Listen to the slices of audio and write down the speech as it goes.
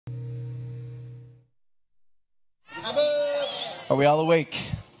Are we all awake?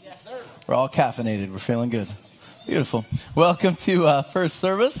 Yes, sir. We're all caffeinated. We're feeling good. Beautiful. Welcome to first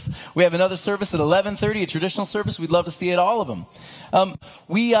service. We have another service at 11:30, a traditional service. We'd love to see it, all of them.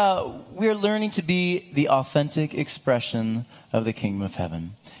 We're learning to be the authentic expression of the kingdom of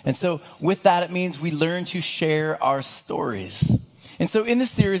heaven. And so with that, it means we learn to share our stories. And so in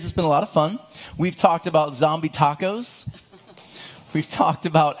this series, it's been a lot of fun. We've talked about zombie tacos. We've talked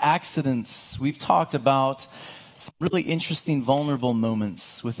about accidents. We've talked about some really interesting, vulnerable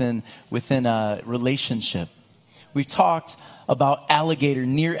moments within a relationship. We've talked about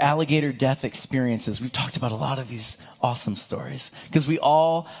near alligator death experiences. We've talked about a lot of these awesome stories because we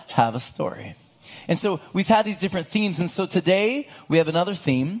all have a story. And so we've had these different themes. And so today we have another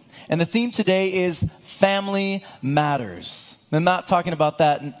theme. And the theme today is Family Matters. I'm not talking about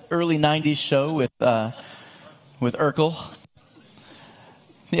that early 90s show with Urkel.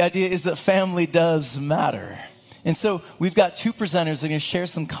 The idea is that family does matter. And so we've got two presenters that are going to share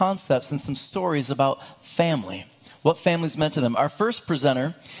some concepts and some stories about family, what family's meant to them. Our first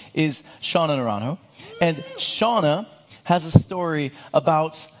presenter is Shauna Naranjo. And Shauna has a story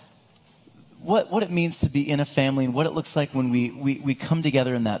about what it means to be in a family and what it looks like when we come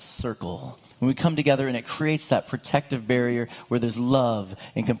together in that circle. When we come together and it creates that protective barrier where there's love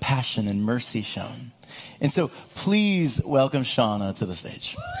and compassion and mercy shown. And so please welcome Shauna to the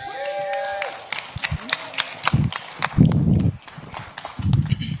stage.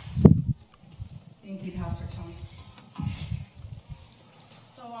 Thank you, Pastor Tony.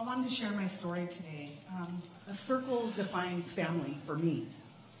 So I wanted to share my story today. A circle defines family for me.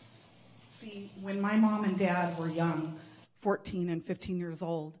 See, when my mom and dad were young, 14 and 15 years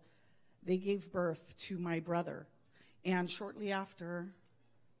old, they gave birth to my brother. And shortly after,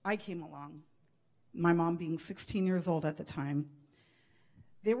 I came along, my mom being 16 years old at the time.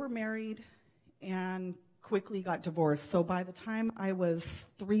 They were married and quickly got divorced. So by the time I was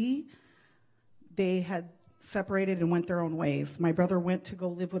 3, they had separated and went their own ways. My brother went to go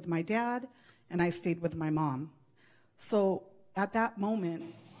live with my dad, and I stayed with my mom. So at that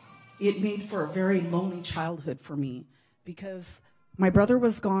moment, it made for a very lonely childhood for me because my brother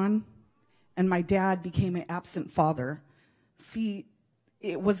was gone and my dad became an absent father. See,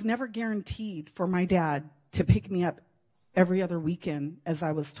 it was never guaranteed for my dad to pick me up every other weekend, as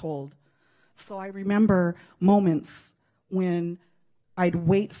I was told. So I remember moments when I'd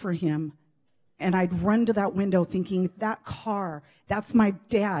wait for him and I'd run to that window thinking, that car, that's my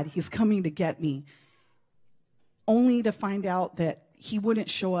dad, he's coming to get me. Only to find out that he wouldn't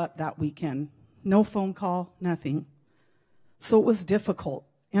show up that weekend. No phone call, nothing. So it was difficult.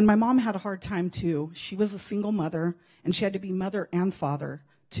 And my mom had a hard time too. She was a single mother, and she had to be mother and father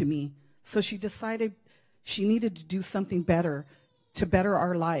to me. So she decided she needed to do something better to better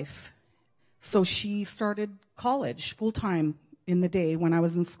our life. So she started college full-time in the day when I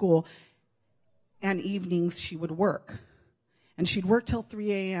was in school, and evenings she would work. And she'd work till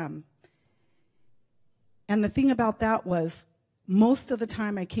 3 a.m. And the thing about that was, most of the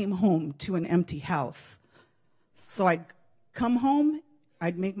time I came home to an empty house. So I'd come home,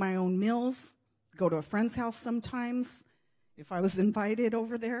 I'd make my own meals, go to a friend's house sometimes, if I was invited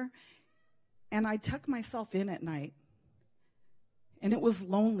over there, and I'd tuck myself in at night. And it was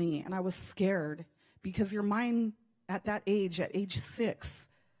lonely, and I was scared, because your mind at that age, at age 6,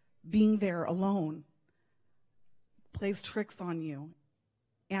 being there alone, plays tricks on you.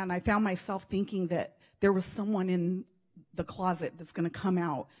 And I found myself thinking that there was someone in the closet that's going to come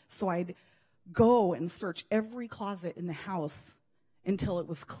out. So I'd go and search every closet in the house until it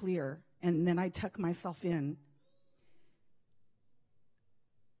was clear, and then I'd tuck myself in.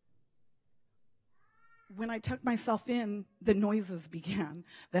 When I tucked myself in, the noises began.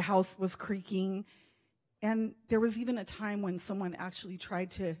 The house was creaking, and there was even a time when someone actually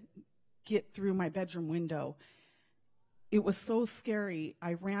tried to get through my bedroom window. It was so scary,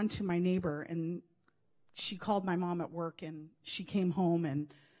 I ran to my neighbor, and she called my mom at work, and she came home,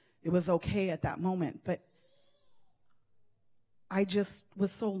 and it was okay at that moment. But I just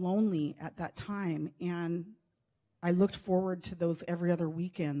was so lonely at that time, and I looked forward to those every other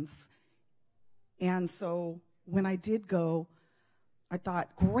weekends. And so when I did go, I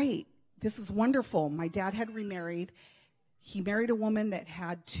thought, great, this is wonderful. My dad had remarried. He married a woman that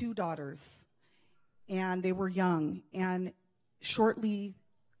had 2 daughters, and they were young. And shortly,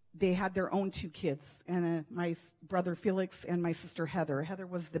 they had their own 2 kids, and my brother Felix and my sister Heather. Heather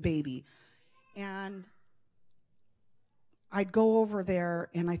was the baby. And I'd go over there,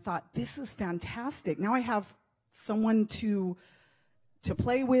 and I thought, this is fantastic. Now I have someone to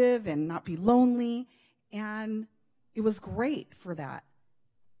play with and not be lonely, and it was great for that.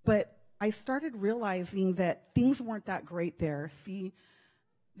 But I started realizing that things weren't that great there. See,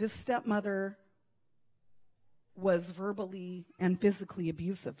 this stepmother was verbally and physically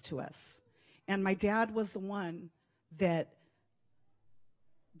abusive to us. And my dad was the one that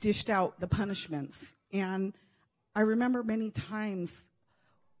dished out the punishments. And I remember many times,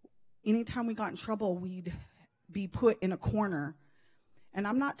 anytime we got in trouble, we'd be put in a corner. And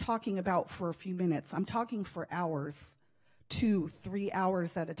I'm not talking about for a few minutes. I'm talking for hours, 2-3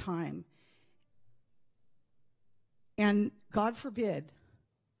 hours at a time. And God forbid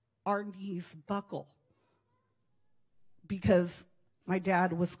our knees buckle because my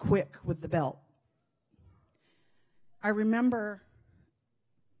dad was quick with the belt. I remember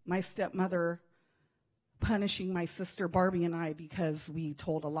my stepmother punishing my sister Barbie and I because we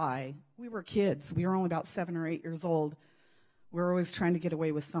told a lie. We were kids. We were only about 7 or 8 years old. We were always trying to get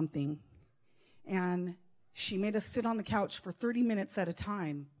away with something. And she made us sit on the couch for 30 minutes at a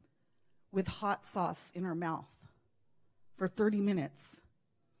time with hot sauce in our mouth for 30 minutes.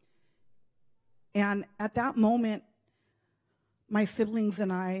 And at that moment, my siblings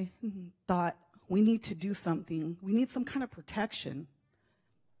and I thought, we need to do something. We need some kind of protection.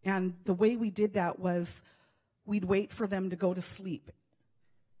 And the way we did that was we'd wait for them to go to sleep.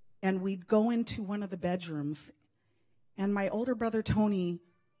 And we'd go into one of the bedrooms. And my older brother, Tony,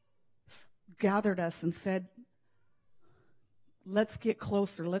 gathered us and said, let's get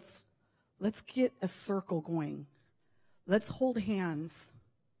closer. Let's get a circle going. Let's hold hands.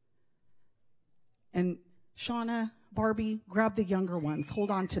 And Shauna, Barbie, grab the younger ones.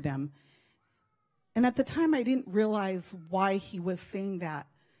 Hold on to them. And at the time, I didn't realize why he was saying that.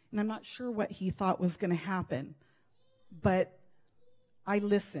 And I'm not sure what he thought was going to happen. But I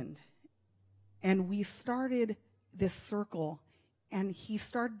listened. And we started this circle. And he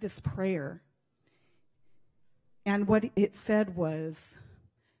started this prayer. And what it said was,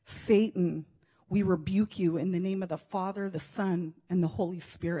 Satan, we rebuke you in the name of the Father, the Son, and the Holy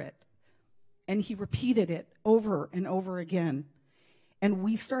Spirit. And he repeated it over and over again. And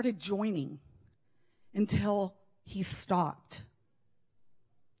we started joining until he stopped.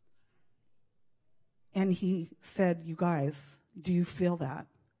 And he said, you guys, do you feel that?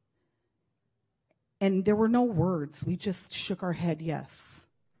 And there were no words. We just shook our head yes.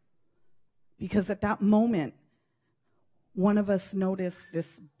 Because at that moment, one of us noticed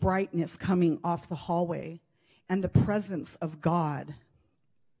this brightness coming off the hallway and the presence of God.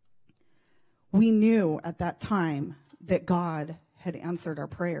 We knew at that time that God had answered our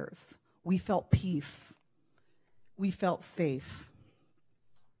prayers. We felt peace. We felt safe.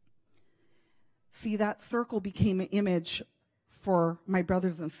 See, that circle became an image for my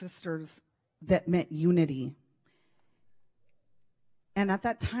brothers and sisters that meant unity. And at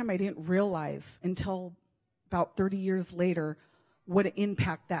that time, I didn't realize until about 30 years later what an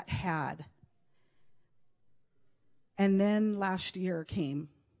impact that had. And then last year came,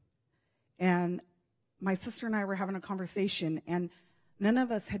 and my sister and I were having a conversation, and none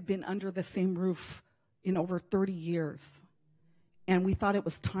of us had been under the same roof in over 30 years. And we thought it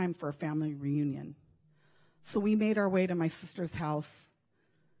was time for a family reunion. So we made our way to my sister's house.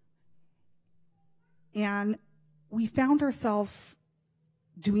 And we found ourselves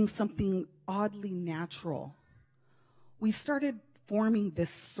doing something oddly natural. We started forming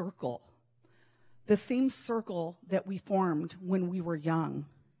this circle, the same circle that we formed when we were young.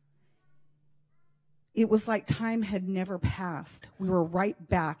 It was like time had never passed. We were right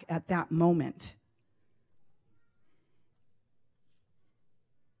back at that moment.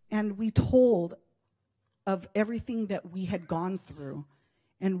 And we told of everything that we had gone through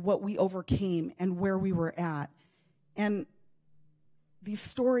and what we overcame and where we were at. And these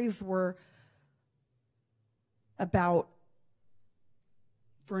stories were about,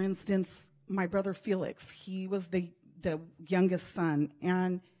 for instance, my brother Felix. He was the youngest son,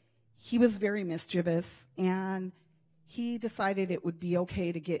 and he was very mischievous, and he decided it would be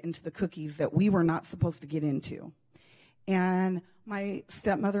okay to get into the cookies that we were not supposed to get into. And my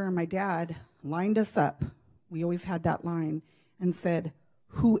stepmother and my dad lined us up. We always had that line and said,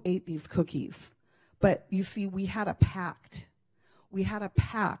 who ate these cookies? But you see, we had a pact. We had a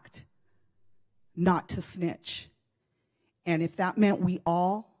pact not to snitch. And if that meant we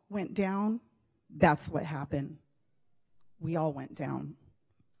all went down, that's what happened. We all went down.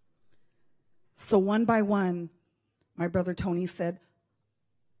 So one by one, my brother Tony said,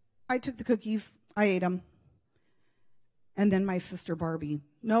 I took the cookies, I ate them. And then my sister Barbie,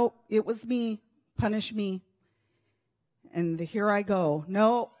 nope, it was me, punish me. And here I go,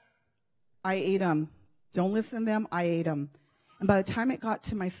 no, I ate them. Don't listen to them, I ate them. And by the time it got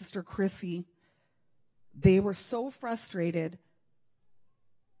to my sister Chrissy, they were so frustrated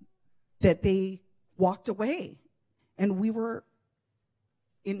that they walked away. And we were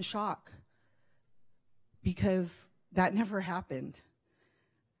in shock because that never happened.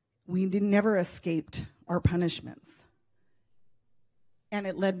 We never escaped our punishments. And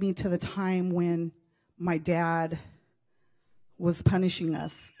it led me to the time when my dad was punishing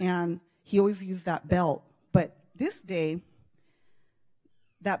us, and he always used that belt. But this day,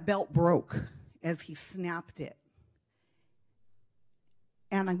 that belt broke as he snapped it.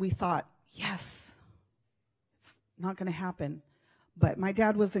 And we thought, yes, it's not going to happen. But my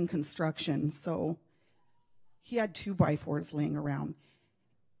dad was in construction, so he had 2x4s laying around.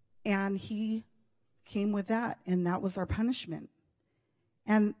 And he came with that, and that was our punishment.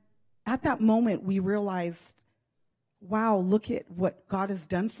 And at that moment, we realized, wow, look at what God has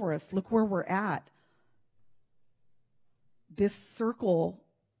done for us. Look where we're at. This circle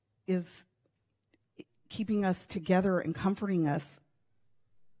is keeping us together and comforting us.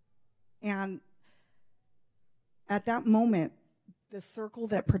 And at that moment, the circle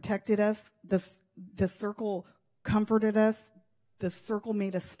that protected us, the circle comforted us, the circle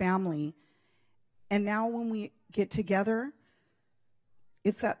made us family. And now when we get together,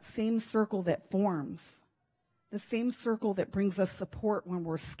 it's that same circle that forms, the same circle that brings us support when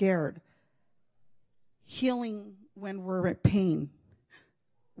we're scared, healing when we're in pain,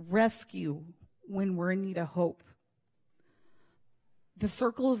 rescue when we're in need of hope. The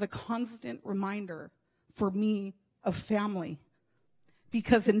circle is a constant reminder for me of family,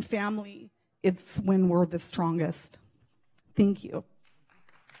 because in family, it's when we're the strongest. Thank you.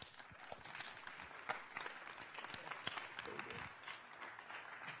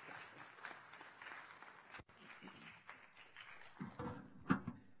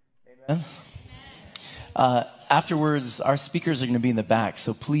 Amen. Afterwards, our speakers are going to be in the back,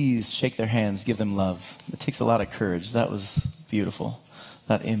 so please shake their hands, give them love. It takes a lot of courage. That was beautiful,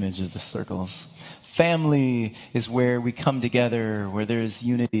 that image of the circles. Family is where we come together, where there's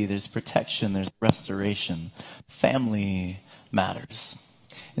unity, there's protection, there's restoration. Family matters.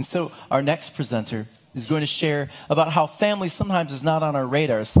 And so our next presenter is going to share about how family sometimes is not on our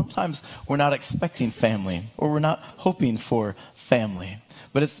radar. Sometimes we're not expecting family, or we're not hoping for family.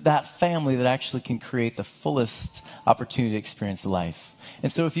 But it's that family that actually can create the fullest opportunity to experience life. And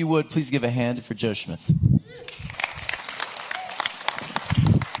so if you would, please give a hand for Joe Schmitz.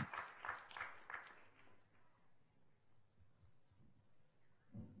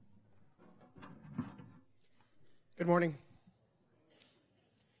 Good morning.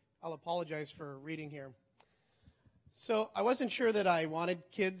 I'll apologize for reading here. So I wasn't sure that I wanted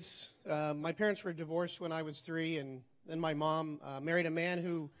kids. My parents were divorced when I was 3, and then my mom married a man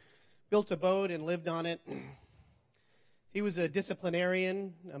who built a boat and lived on it. He was a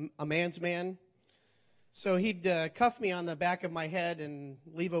disciplinarian, a man's man. So he'd cuff me on the back of my head and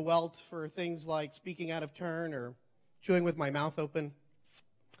leave a welt for things like speaking out of turn or chewing with my mouth open.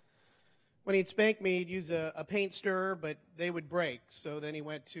 When he'd spank me, he'd use a paint stirrer, but they would break. So then he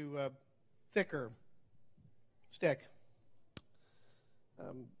went to a thicker stick.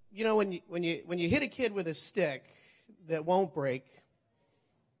 When you hit a kid with a stick that won't break,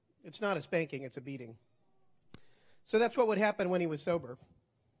 it's not a spanking, it's a beating. So that's what would happen when he was sober.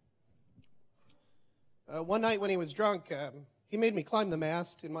 One night when he was drunk, he made me climb the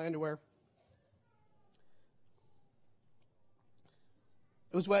mast in my underwear.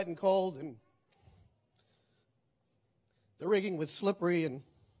 It was wet and cold, and the rigging was slippery and,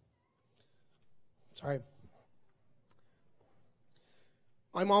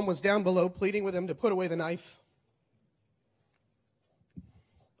 my mom was down below pleading with him to put away the knife.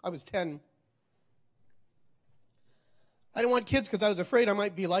 I was 10. I didn't want kids because I was afraid I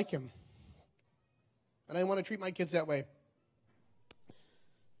might be like him. And I didn't want to treat my kids that way.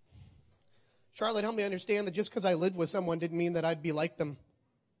 Charlotte helped me understand that just because I lived with someone didn't mean that I'd be like them.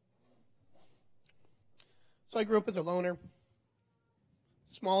 So I grew up as a loner,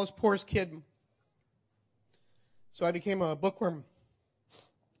 smallest, poorest kid. So I became a bookworm.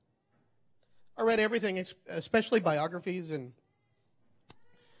 I read everything, especially biographies, and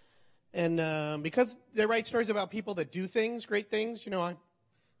because they write stories about people that do things, great things, I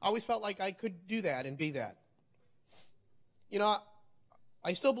always felt like I could do that and be that.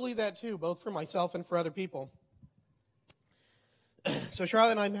 I still believe that too, both for myself and for other people. So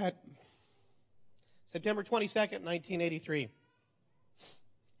Charlotte and I met September 22nd, 1983.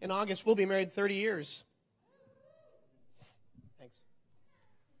 In August, we'll be married 30 years. Thanks.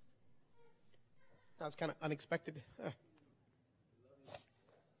 That was kind of unexpected.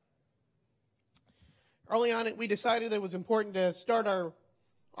 Early on, we decided that it was important to start our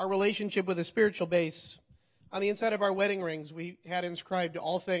relationship with a spiritual base. On the inside of our wedding rings, we had inscribed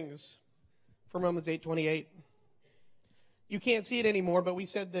all things from Romans 8:28. You can't see it anymore, but we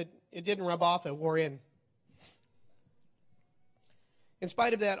said that it didn't rub off, it wore in. In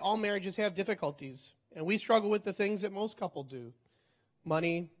spite of that, all marriages have difficulties, and we struggle with the things that most couples do.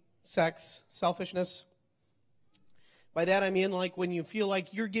 Money, sex, selfishness. By that I mean like when you feel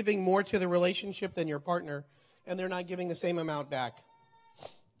like you're giving more to the relationship than your partner, and they're not giving the same amount back.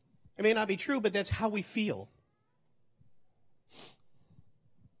 It may not be true, but that's how we feel.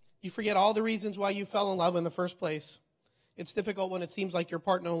 You forget all the reasons why you fell in love in the first place. It's difficult when it seems like your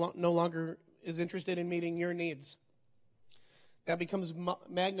partner no longer is interested in meeting your needs. That becomes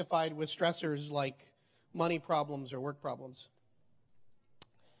magnified with stressors like money problems or work problems.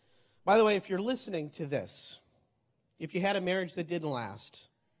 By the way, if you're listening to this, if you had a marriage that didn't last,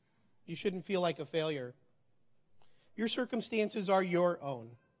 you shouldn't feel like a failure. Your circumstances are your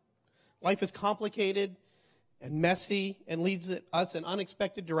own. Life is complicated and messy and leads us in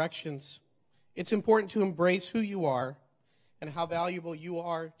unexpected directions. It's important to embrace who you are and how valuable you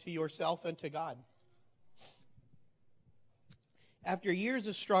are to yourself and to God. After years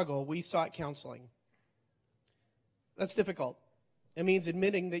of struggle, we sought counseling. That's difficult. It means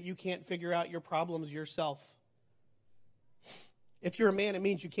admitting that you can't figure out your problems yourself. If you're a man, it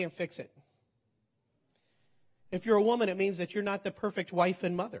means you can't fix it. If you're a woman, it means that you're not the perfect wife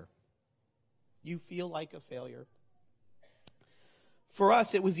and mother. You feel like a failure. For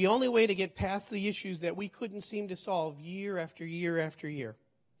us, it was the only way to get past the issues that we couldn't seem to solve year after year after year.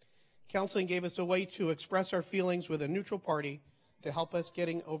 Counseling gave us a way to express our feelings with a neutral party to help us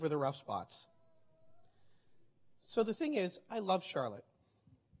getting over the rough spots. So the thing is, I love Charlotte.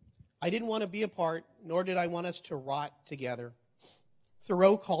 I didn't want to be apart, nor did I want us to rot together.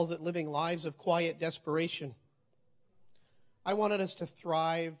 Thoreau calls it living lives of quiet desperation. I wanted us to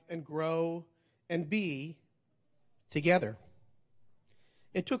thrive and grow and be together.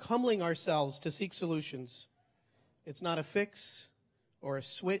 It took humbling ourselves to seek solutions. It's not a fix or a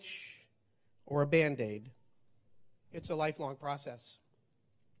switch or a Band-Aid. It's a lifelong process.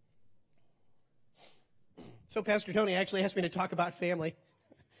 So Pastor Tony actually asked me to talk about family.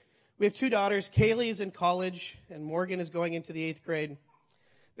 We have two daughters. Kaylee is in college, and Morgan is going into the 8th grade.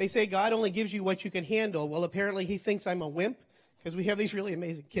 They say God only gives you what you can handle. Well, apparently he thinks I'm a wimp because we have these really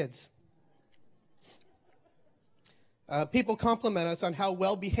amazing kids. People compliment us on how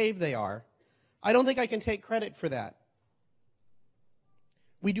well behaved they are. I don't think I can take credit for that.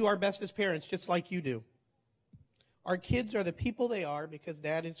 We do our best as parents, just like you do. Our kids are the people they are because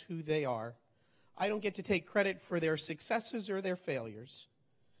that is who they are. I don't get to take credit for their successes or their failures.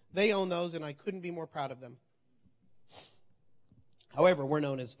 They own those, and I couldn't be more proud of them. However, we're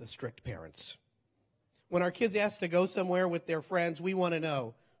known as the strict parents. When our kids ask to go somewhere with their friends, we want to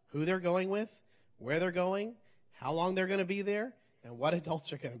know who they're going with, where they're going, how long they're going to be there, and what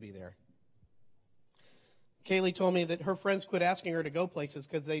adults are going to be there. Kaylee told me that her friends quit asking her to go places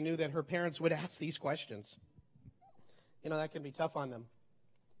because they knew that her parents would ask these questions. You know, that can be tough on them.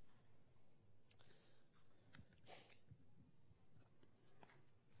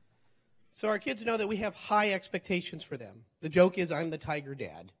 So our kids know that we have high expectations for them. The joke is I'm the tiger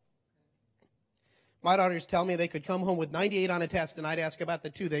dad. My daughters tell me they could come home with 98 on a test and I'd ask about the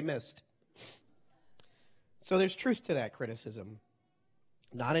 2 they missed. So there's truth to that criticism.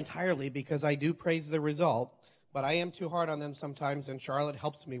 Not entirely, because I do praise the result, but I am too hard on them sometimes, and Charlotte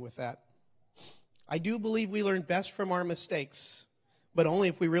helps me with that. I do believe we learn best from our mistakes, but only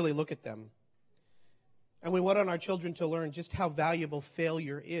if we really look at them. And we want our children to learn just how valuable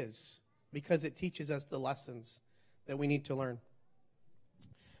failure is, because it teaches us the lessons that we need to learn.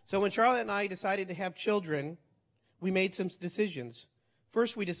 So when Charlotte and I decided to have children, we made some decisions.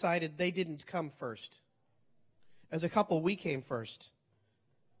 First, we decided they didn't come first. As a couple, we came first.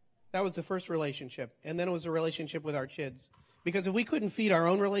 That was the first relationship. And then it was a relationship with our kids. Because if we couldn't feed our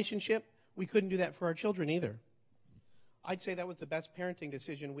own relationship, we couldn't do that for our children either. I'd say that was the best parenting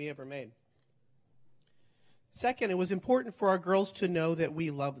decision we ever made. Second, it was important for our girls to know that we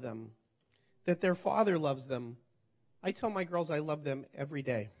love them, that their father loves them. I tell my girls I love them every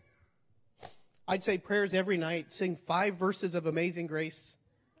day. I'd say prayers every night, sing 5 verses of Amazing Grace,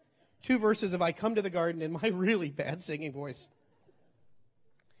 2 verses of I Come to the Garden in my really bad singing voice.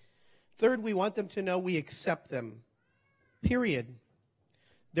 Third, we want them to know we accept them, period.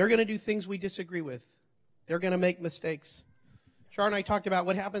 They're going to do things we disagree with. They're going to make mistakes. Char and I talked about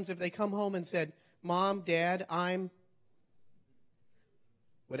what happens if they come home and said, Mom, Dad, I'm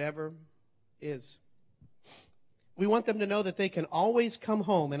whatever is. We want them to know that they can always come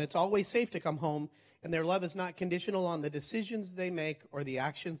home, and it's always safe to come home, and their love is not conditional on the decisions they make or the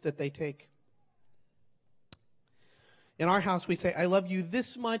actions that they take. In our house, we say, I love you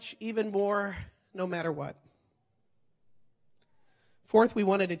this much, even more, no matter what. Fourth, we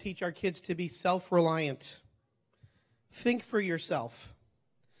wanted to teach our kids to be self-reliant. Think for yourself.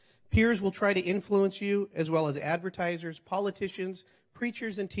 Peers will try to influence you, as well as advertisers, politicians,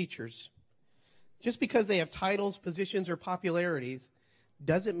 preachers, and teachers. Just because they have titles, positions, or popularities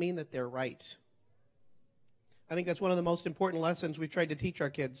doesn't mean that they're right. I think that's one of the most important lessons we've tried to teach our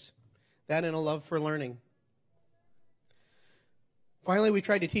kids, that and a love for learning. Finally, we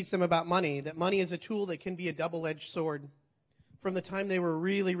tried to teach them about money, that money is a tool that can be a double-edged sword. From the time they were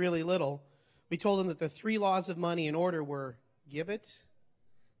really, really little, we told them that the 3 laws of money in order were give it,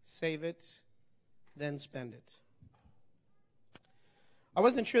 save it, then spend it. I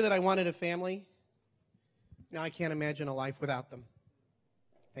wasn't sure that I wanted a family. Now I can't imagine a life without them.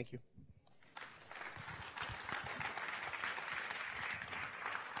 Thank you.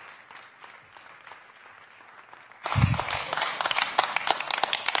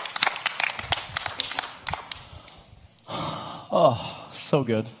 Oh, so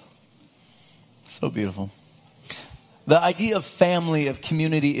good. So beautiful. The idea of family, of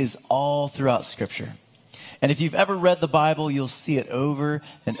community, is all throughout Scripture. And if you've ever read the Bible, you'll see it over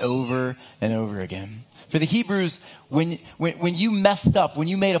and over and over again. For the Hebrews, when you messed up, when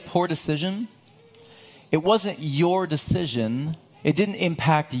you made a poor decision, it wasn't your decision. It didn't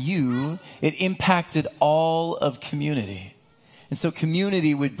impact you. It impacted all of community. And so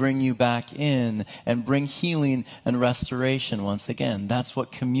community would bring you back in and bring healing and restoration once again. That's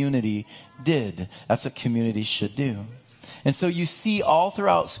what community did. That's what community should do. And so you see all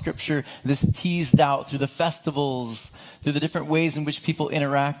throughout Scripture this teased out through the festivals, through the different ways in which people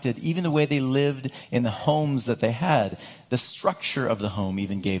interacted, even the way they lived in the homes that they had. The structure of the home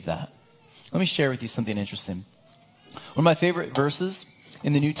even gave that. Let me share with you something interesting. One of my favorite verses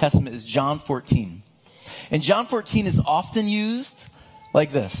in the New Testament is John 14. And John 14 is often used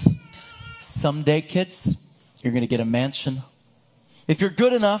like this. Someday, kids, you're going to get a mansion. If you're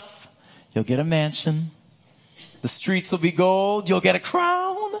good enough, you'll get a mansion. The streets will be gold. You'll get a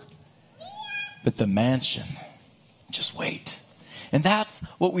crown. But the mansion, just wait. And that's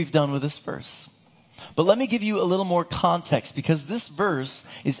what we've done with this verse. But let me give you a little more context, because this verse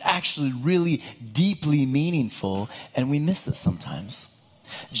is actually really deeply meaningful, and we miss it sometimes.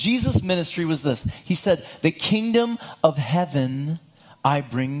 Jesus' ministry was this. He said, the kingdom of heaven I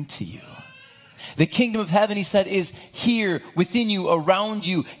bring to you. The kingdom of heaven, he said, is here within you, around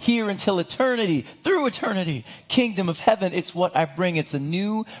you, here until eternity, through eternity. Kingdom of heaven, it's what I bring. It's a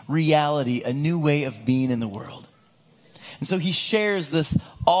new reality, a new way of being in the world. And so he shares this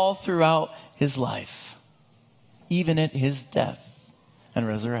all throughout his life, even at his death and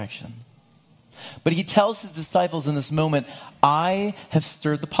resurrection. But he tells his disciples in this moment, I have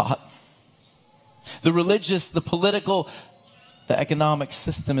stirred the pot. The religious, the political, the economic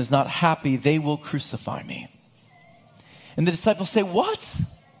system is not happy. They will crucify me. And the disciples say, what?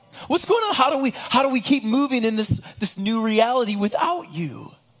 What's going on? How do we keep moving in this new reality without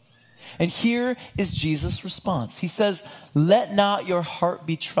you? And here is Jesus' response. He says, let not your heart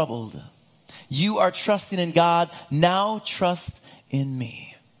be troubled. You are trusting in God. Now trust in me.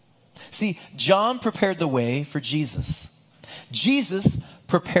 See, John prepared the way for Jesus. Jesus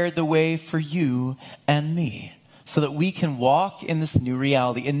prepared the way for you and me so that we can walk in this new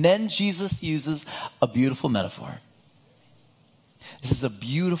reality. And then Jesus uses a beautiful metaphor. This is a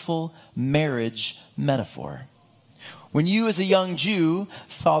beautiful marriage metaphor. When you as a young Jew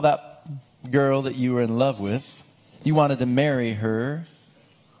saw that girl that you were in love with, you wanted to marry her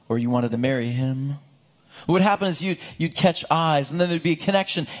or you wanted to marry him. What would happen is you'd catch eyes, and then there'd be a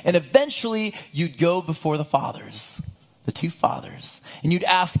connection, and eventually you'd go before the fathers, the 2 fathers, and you'd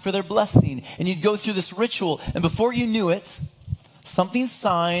ask for their blessing, and you'd go through this ritual, and before you knew it, something's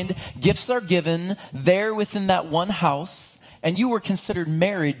signed, gifts are given there within that one house, and you were considered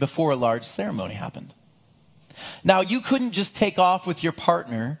married before a large ceremony happened. Now, you couldn't just take off with your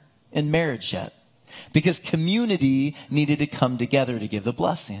partner in marriage yet, because community needed to come together to give the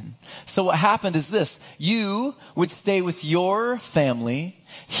blessing. So what happened is this. You would stay with your family.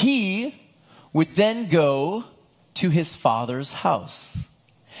 He would then go to his father's house.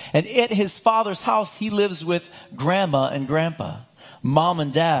 And at his father's house, he lives with grandma and grandpa, mom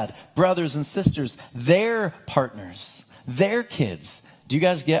and dad, brothers and sisters, their partners, their kids. Do you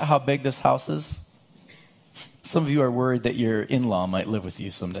guys get how big this house is? Some of you are worried that your in-law might live with you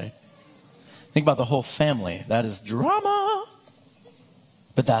someday. Think about the whole family. That is drama.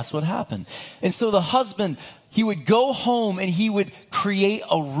 But that's what happened. And so the husband, he would go home and he would create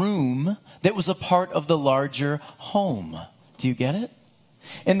a room that was a part of the larger home. Do you get it?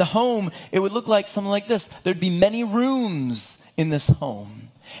 In the home, it would look like something like this. There'd be many rooms in this home.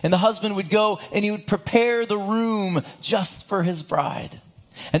 And the husband would go and he would prepare the room just for his bride.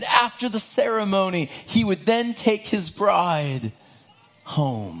 And after the ceremony, he would then take his bride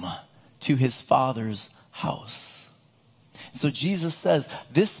home to his father's house. So Jesus says,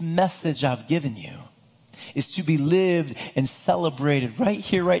 this message I've given you is to be lived and celebrated right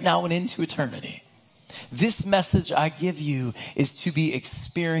here, right now, and into eternity. This message I give you is to be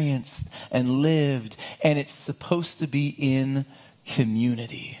experienced and lived, and it's supposed to be in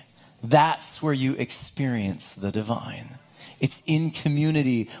community. That's where you experience the divine. It's in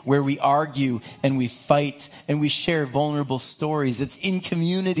community where we argue and we fight and we share vulnerable stories. It's in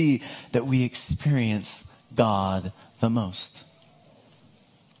community that we experience God the most.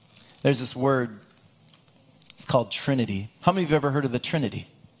 There's this word, it's called Trinity. How many of you have ever heard of the Trinity?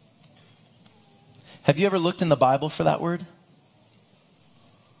 Have you ever looked in the Bible for that word?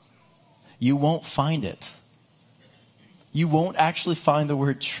 You won't find it. You won't actually find the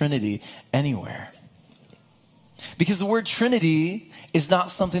word Trinity anywhere. Because the word Trinity is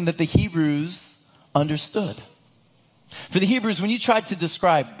not something that the Hebrews understood. For the Hebrews, when you tried to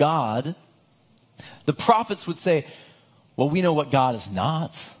describe God, the prophets would say, well, we know what God is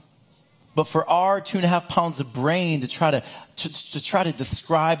not. But for our 2.5 pounds of brain to try to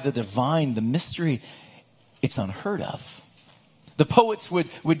describe the divine, the mystery, it's unheard of. The poets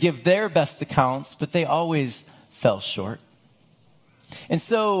would give their best accounts, but they always fell short. And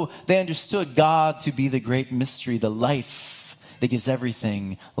so they understood God to be the great mystery, the life that gives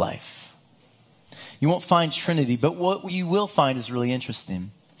everything life. You won't find Trinity, but what you will find is really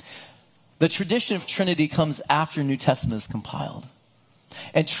interesting. The tradition of Trinity comes after New Testament is compiled.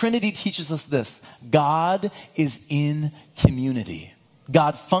 And Trinity teaches us this: God is in community.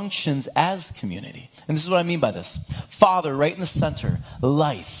 God functions as community. And this is what I mean by this. Father, right in the center,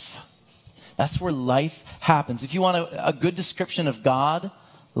 life. That's where life happens. If you want a good description of God,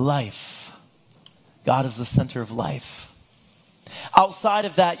 life. God is the center of life. Outside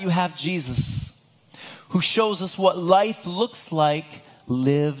of that, you have Jesus, who shows us what life looks like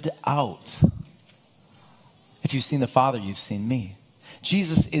lived out. If you've seen the Father, you've seen me.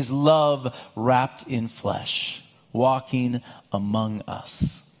 Jesus is love wrapped in flesh, walking among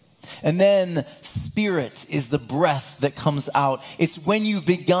us. And then Spirit is the breath that comes out. It's when you've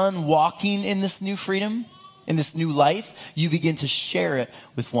begun walking in this new freedom, in this new life, you begin to share it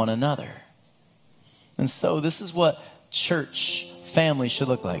with one another. And so this is what church family should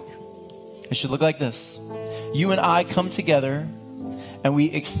look like. It should look like this. You and I come together and we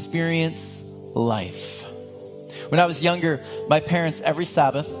experience life. When I was younger, my parents, every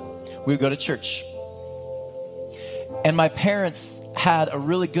Sabbath, we would go to church. And my parents had a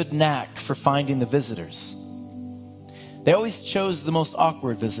really good knack for finding the visitors. They always chose the most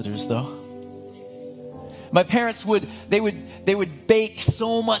awkward visitors, though. My parents would bake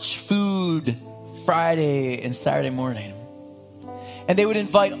so much food Friday and Saturday morning. And they would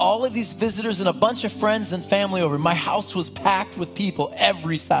invite all of these visitors and a bunch of friends and family over. My house was packed with people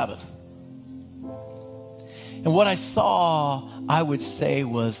every Sabbath. And what I saw, I would say,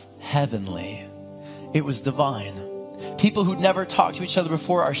 was heavenly. It was divine. People who'd never talked to each other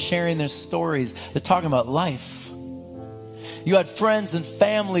before are sharing their stories. They're talking about life. You had friends and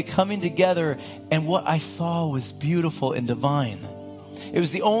family coming together, and what I saw was beautiful and divine. It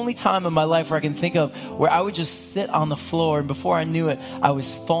was the only time in my life where I can think of where I would just sit on the floor, and before I knew it, I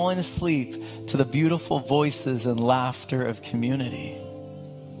was falling asleep to the beautiful voices and laughter of community.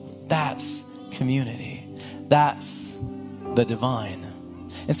 That's community. That's the divine.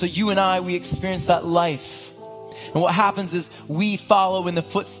 And so you and I, we experience that life. And what happens is we follow in the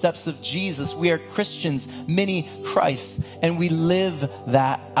footsteps of Jesus. We are Christians, mini Christs, and we live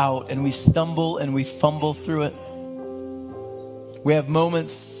that out, and we stumble and we fumble through it. We have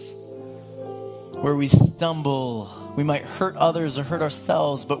moments where we stumble. We might hurt others or hurt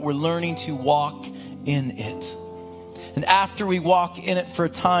ourselves, but we're learning to walk in it. And after we walk in it for a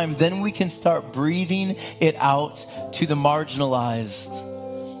time, then we can start breathing it out to the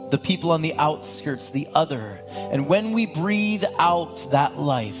marginalized, the people on the outskirts, the other. And when we breathe out that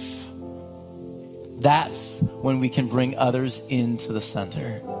life, that's when we can bring others into the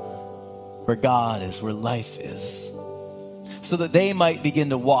center, where God is, where life is, so that they might begin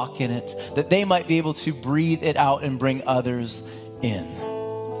to walk in it, that they might be able to breathe it out and bring others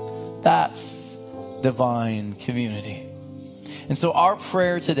in. That's divine community. And so our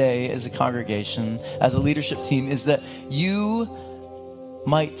prayer today as a congregation, as a leadership team, is that you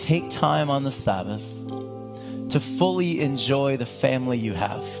might take time on the Sabbath to fully enjoy the family you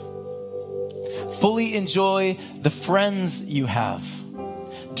have, fully enjoy the friends you have,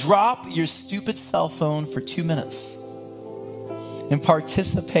 Drop your stupid cell phone for 2 minutes and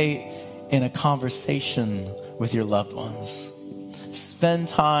participate in a conversation with your loved ones. Spend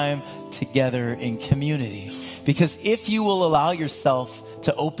time together in community. Because if you will allow yourself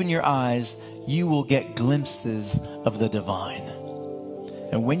to open your eyes, you will get glimpses of the divine.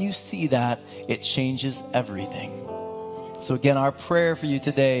 And when you see that, it changes everything. So again, our prayer for you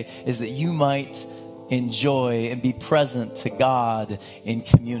today is that you might enjoy and be present to God in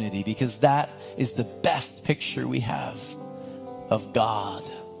community, because that is the best picture we have of God.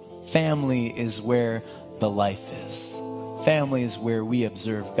 Family is where the life is. Family is where we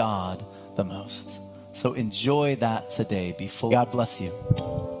observe God the most. So enjoy that today. Be full. God bless you.